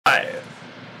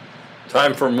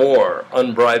Time for more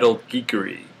unbridled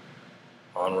geekery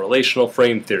on relational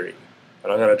frame theory.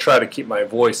 And I'm going to try to keep my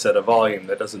voice at a volume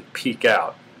that doesn't peak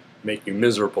out, make you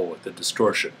miserable with the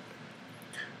distortion.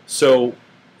 So,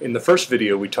 in the first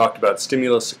video we talked about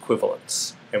stimulus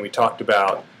equivalence, and we talked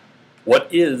about what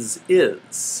is,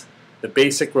 the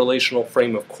basic relational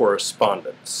frame of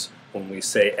correspondence. When we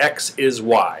say X is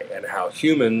Y, and how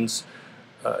humans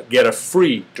get a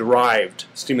free derived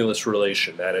stimulus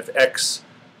relation, that if X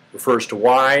refers to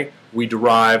Y, we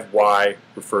derive Y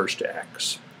refers to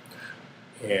X.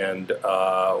 And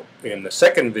in the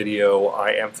second video,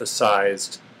 I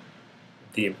emphasized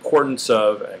the importance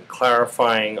of and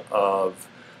clarifying of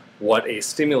what a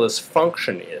stimulus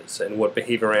function is and what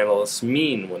behavior analysts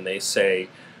mean when they say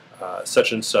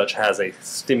such and such has a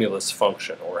stimulus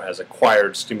function or has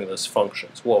acquired stimulus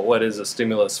functions. Well, what is a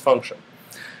stimulus function?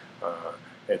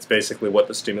 It's basically what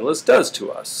the stimulus does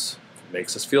to us. It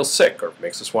makes us feel sick, or it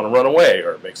makes us want to run away,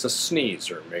 or it makes us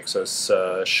sneeze, or it makes us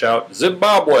shout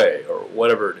Zimbabwe, or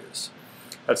whatever it is.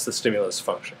 That's the stimulus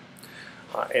function.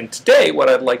 And today what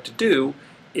I'd like to do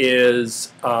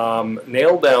is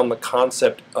nail down the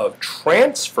concept of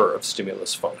transfer of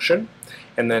stimulus function,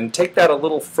 and then take that a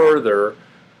little further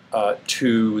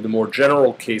to the more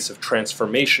general case of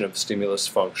transformation of stimulus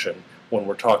function when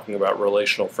we're talking about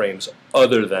relational frames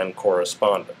other than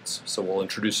correspondence. So we'll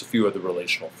introduce a few of the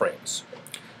relational frames.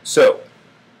 So,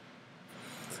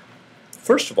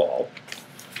 first of all,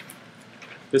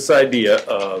 this idea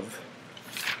of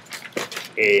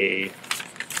a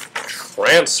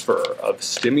transfer of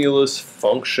stimulus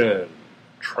function,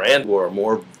 or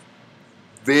more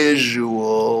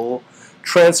visual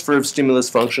transfer of stimulus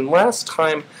function. Last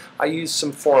time I used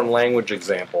some foreign language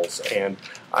examples, and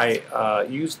I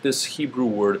used this Hebrew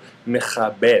word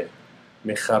mechabel.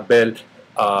 Mechabel,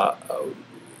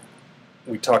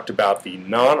 we talked about the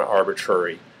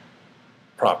non-arbitrary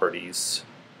properties,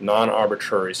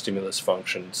 non-arbitrary stimulus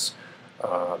functions,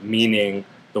 meaning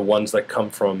the ones that come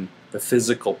from the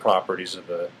physical properties of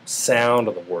the sound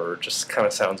of the word, just kind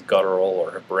of sounds guttural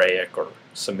or Hebraic or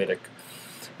Semitic.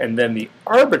 And then the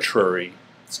arbitrary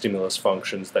stimulus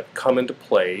functions that come into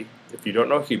play, if you don't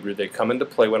know Hebrew, they come into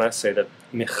play when I say that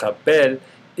mechabel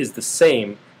is the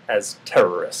same as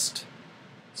terrorist.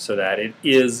 So that it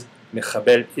is,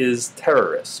 mechabel is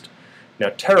terrorist.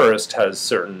 Now terrorist has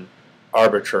certain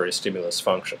arbitrary stimulus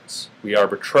functions. We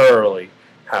arbitrarily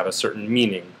have a certain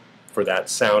meaning for that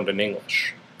sound in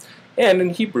English. And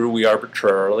in Hebrew we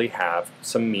arbitrarily have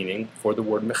some meaning for the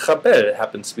word mechabel. It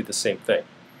happens to be the same thing.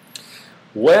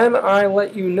 When I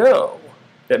let you know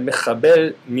that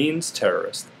mechabel means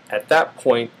terrorist, at that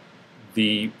point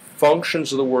the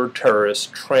functions of the word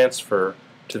terrorist transfer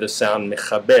to the sound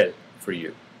mechabel for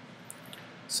you.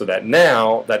 So that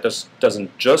now that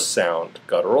doesn't just sound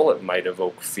guttural, it might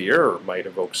evoke fear or might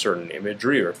evoke certain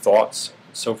imagery or thoughts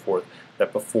and so forth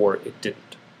that before it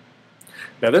didn't.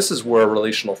 Now this is where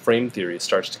relational frame theory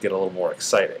starts to get a little more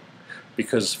exciting.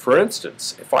 Because for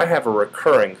instance, if I have a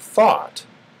recurring thought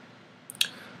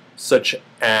such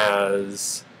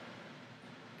as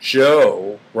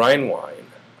Joe Rhinewine,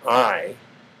 I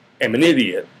am an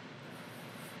idiot.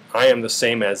 I am the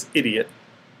same as idiot.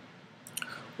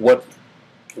 What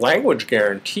language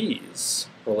guarantees,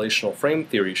 relational frame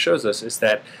theory shows us, is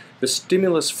that the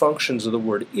stimulus functions of the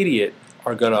word idiot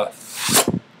are going to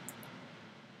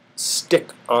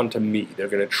stick onto me. They're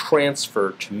going to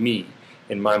transfer to me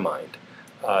in my mind.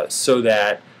 So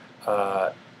that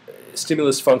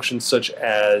stimulus functions such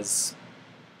as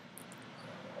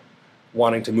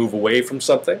wanting to move away from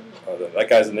something, that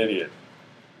guy's an idiot,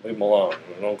 leave him alone,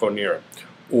 don't go near him,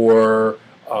 or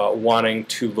wanting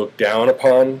to look down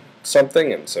upon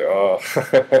something and say, oh,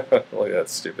 look at that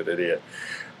stupid idiot,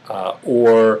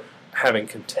 or having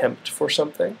contempt for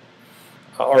something,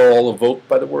 are all evoked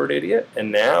by the word idiot.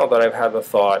 And now that I've had the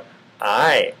thought,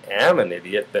 I am an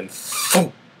idiot, then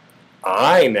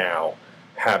I now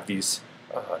have these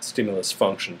stimulus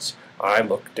functions. I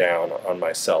look down on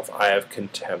myself. I have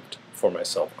contempt for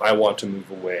myself. I want to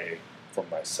move away from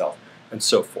myself, and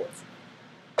so forth.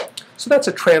 So that's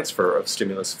a transfer of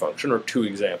stimulus function, or two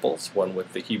examples, one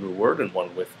with the Hebrew word and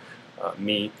one with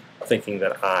me thinking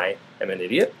that I am an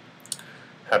idiot,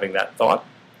 having that thought.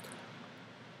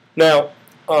 Now,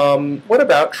 what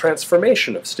about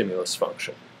transformation of stimulus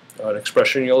function? An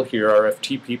expression you'll hear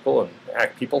RFT people and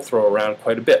ACT people throw around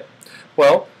quite a bit.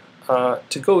 Well,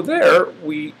 to go there,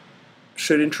 we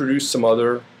should introduce some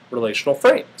other relational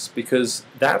frames, because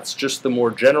that's just the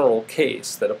more general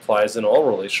case that applies in all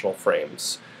relational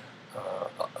frames,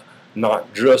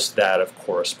 not just that of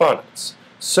correspondence.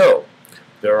 So,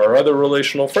 there are other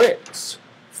relational frames.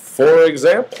 For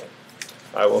example,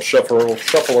 I will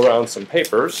shuffle around some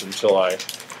papers until I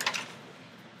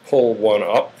pull one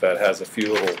up that has a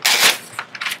few little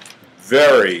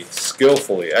very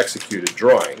skillfully executed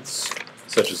drawings,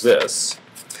 such as this.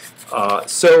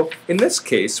 So in this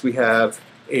case, we have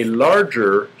a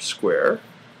larger square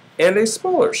and a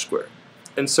smaller square.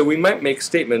 And so we might make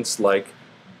statements like,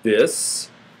 this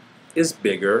is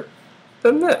bigger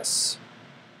than this.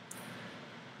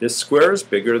 This square is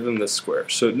bigger than this square.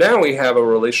 So now we have a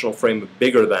relational frame of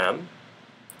bigger than,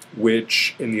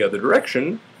 which in the other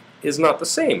direction is not the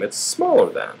same. It's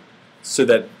smaller than. So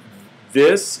that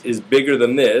this is bigger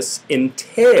than this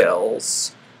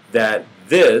entails that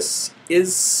this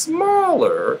is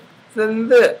smaller than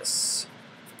this.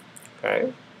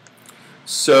 Okay?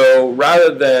 So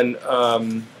rather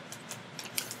than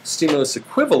stimulus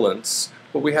equivalence,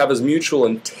 what we have is mutual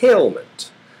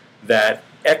entailment, that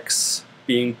x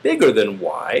being bigger than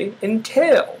y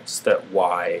entails that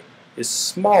y is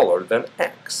smaller than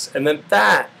x. And then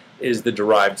that is the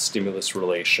derived stimulus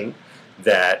relation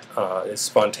that is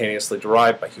spontaneously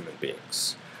derived by human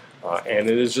beings. And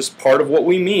it is just part of what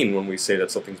we mean when we say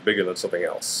that something's bigger than something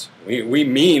else. We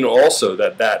mean also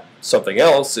that that something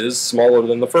else is smaller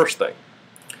than the first thing.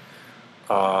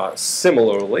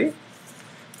 Similarly,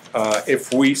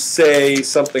 if we say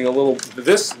something a little,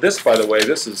 this by the way,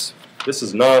 this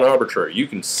is non-arbitrary. You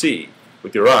can see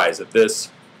with your eyes that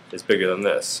this is bigger than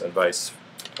this, and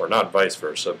not vice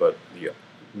versa, but the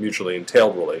mutually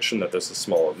entailed relation that this is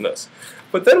smaller than this.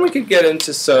 But then we could get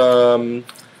into some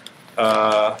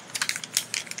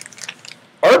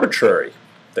arbitrary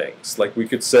things, like we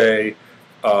could say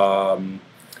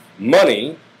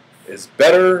money is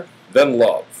better than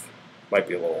love. Might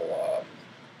be a little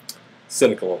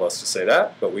cynical of us to say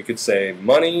that, but we could say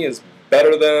money is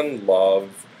better than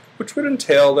love, which would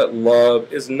entail that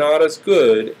love is not as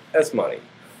good as money,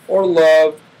 or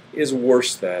love is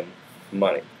worse than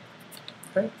money.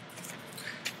 Okay?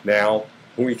 Now,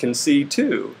 we can see,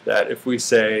 too, that if we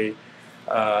say,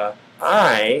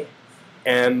 I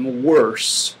am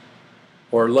worse,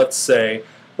 or let's say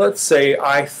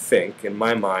I think, in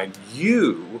my mind,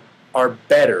 you are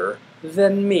better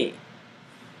than me.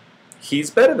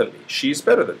 He's better than me. She's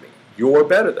better than me. You're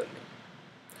better than me.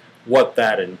 What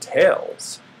that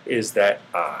entails is that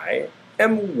I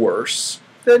am worse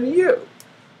than you.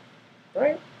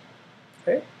 Right?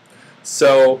 Okay?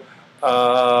 So,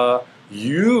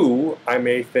 you, I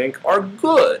may think, are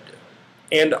good,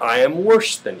 and I am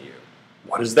worse than you.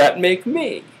 What does that make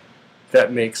me?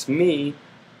 That makes me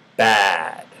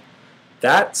bad.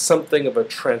 That's something of a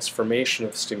transformation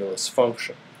of stimulus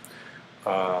function.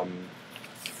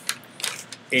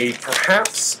 A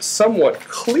perhaps somewhat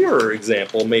clearer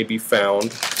example may be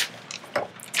found,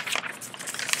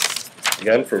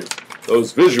 again, for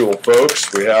those visual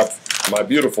folks, we have my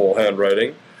beautiful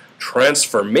handwriting,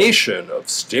 transformation of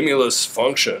stimulus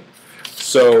function.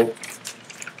 So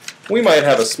we might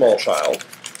have a small child,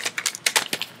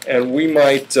 and we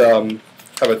might have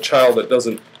a child that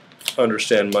doesn't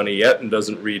understand money yet and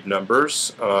doesn't read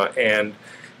numbers, and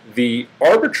the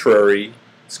non-arbitrary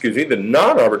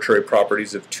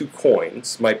properties of two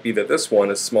coins might be that this one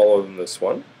is smaller than this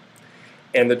one,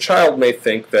 and the child may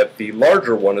think that the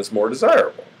larger one is more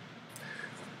desirable.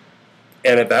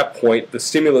 And at that point, the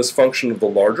stimulus function of the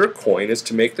larger coin is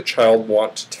to make the child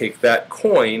want to take that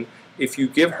coin if you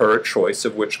give her a choice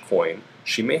of which coin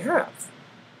she may have.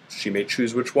 She may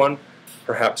choose which one.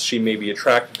 Perhaps she may be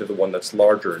attracted to the one that's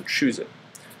larger and choose it.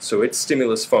 So its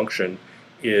stimulus function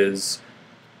is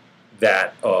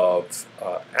that of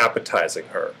appetizing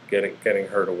her, getting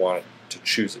her to want to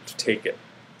choose it, to take it.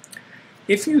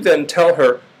 If you then tell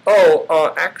her,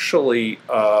 oh, actually,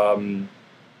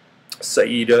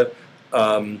 Saida,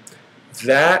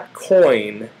 that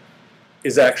coin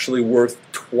is actually worth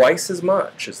twice as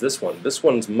much as this one. This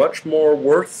one's much more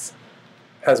worth,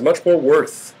 has much more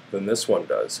worth than this one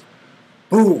does.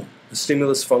 Boom! The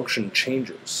stimulus function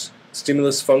changes. The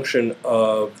stimulus function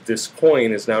of this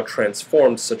coin is now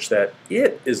transformed such that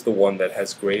it is the one that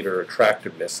has greater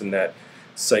attractiveness, and that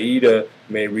Saida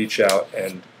may reach out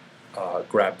and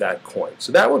grab that coin.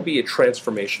 So that would be a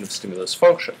transformation of stimulus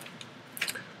function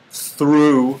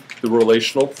through the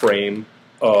relational frame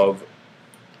of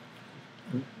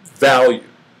value.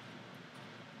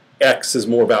 X is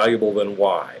more valuable than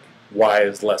Y. Y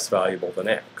is less valuable than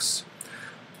X.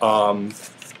 A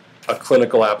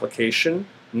clinical application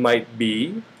might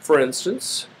be, for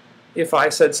instance, if I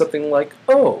said something like,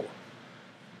 oh,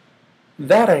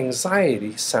 that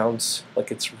anxiety sounds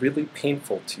like it's really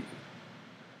painful to you.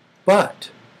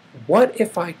 But what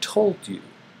if I told you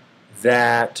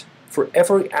that for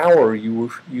every hour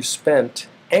you spent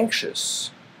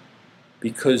anxious,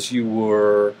 because you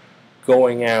were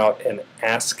going out and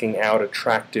asking out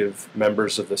attractive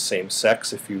members of the same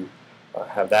sex if you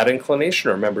have that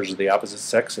inclination, or members of the opposite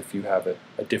sex if you have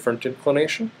a different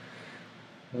inclination?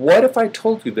 What if I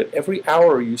told you that every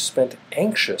hour you spent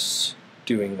anxious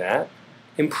doing that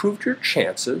improved your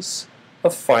chances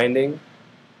of finding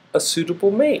a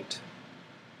suitable mate?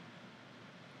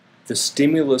 The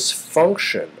stimulus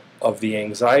function of the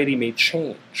anxiety may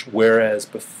change, whereas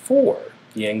before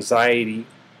the anxiety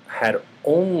had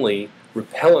only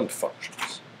repellent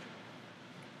functions.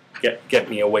 Get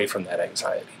me away from that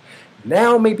anxiety.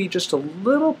 Now maybe just a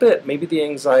little bit, maybe the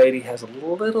anxiety has a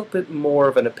little bit more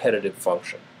of an appetitive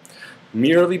function.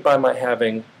 Merely by my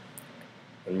having,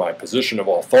 in my position of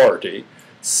authority,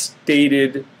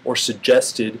 stated or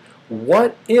suggested,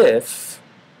 what if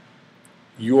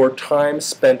your time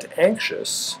spent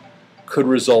anxious could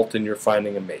result in your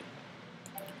finding a mate?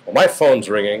 Well, my phone's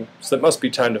ringing, so it must be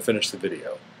time to finish the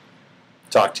video.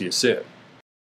 Talk to you soon.